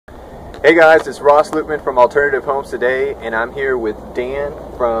Hey guys, it's Lukeman from Alternative Homes Today, and I'm here with Dan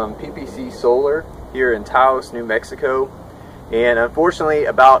from PPC Solar here in Taos, New Mexico. And unfortunately,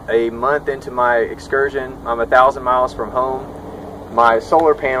 about a month into my excursion, I'm 1,000 miles from home. My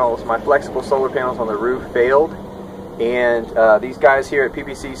solar panels, my flexible solar panels on the roof failed, and these guys here at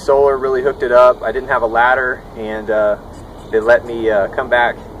PPC Solar really hooked it up. I didn't have a ladder, and they let me come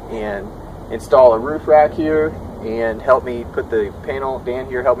back and install a roof rack here and help me put the panel. Dan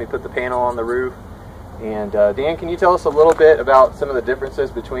here helped me put the panel on the roof. And Dan, can you tell us a little bit about some of the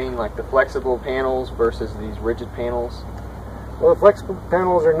differences between like the flexible panels versus these rigid panels? Well, the flexible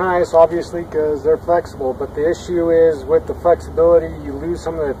panels are nice, obviously, because they're flexible, but the issue is with the flexibility, you lose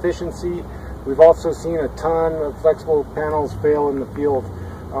some of the efficiency. We've also seen a ton of flexible panels fail in the field,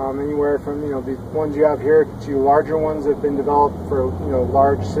 anywhere from the ones you have here to larger ones that have been developed for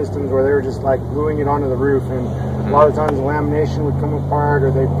large systems where they're just like gluing it onto the roof, and a lot of times the lamination would come apart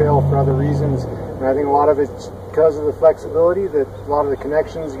or they fail for other reasons. And I think a lot of it's because of the flexibility, that a lot of the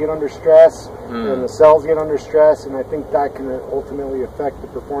connections get under stress and the cells get under stress, and I think that can ultimately affect the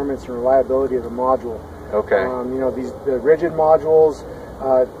performance and reliability of the module. Okay. The rigid modules,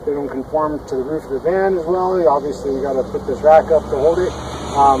 they don't conform to the roof of the van as well. Obviously, we got to put this rack up to hold it,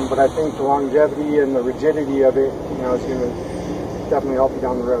 but I think the longevity and the rigidity of it, is going to definitely help you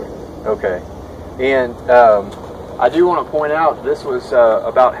down the road. Okay. And I do want to point out this was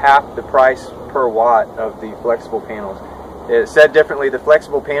about half the price per watt of the flexible panels. It said differently, the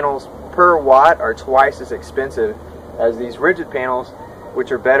flexible panels per watt are twice as expensive as these rigid panels,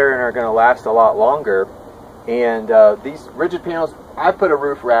 which are better and are going to last a lot longer. And these rigid panels, I put a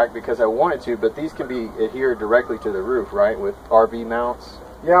roof rack because I wanted to, but these can be adhered directly to the roof, right, with RV mounts?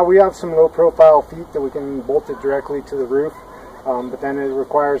 Yeah, we have some low profile feet that we can bolt it directly to the roof, but then it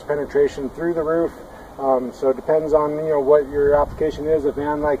requires penetration through the roof. So it depends on what your application is. A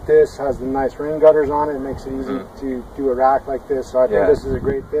van like this has the nice rain gutters on it. It makes it easy to do a rack like this. So I think this is a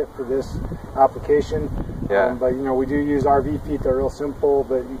great fit for this application. Yeah. But we do use RV feet. They're real simple,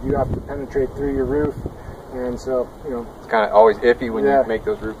 but you do have to penetrate through your roof. And so, it's kind of always iffy when you make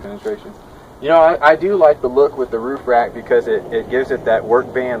those roof penetrations. I do like the look with the roof rack because it gives it that work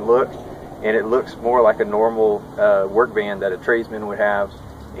van look, and it looks more like a normal work van that a tradesman would have,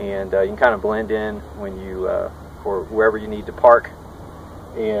 and you can kind of blend in when you for wherever you need to park.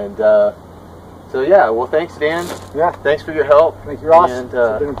 And so yeah, well, thanks, Dan. Yeah, thanks for your help. Thank you, Ross. And,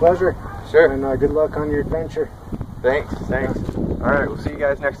 it's been a pleasure. Sure. And good luck on your adventure. Thanks. All right, we'll see you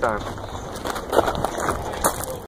guys next time.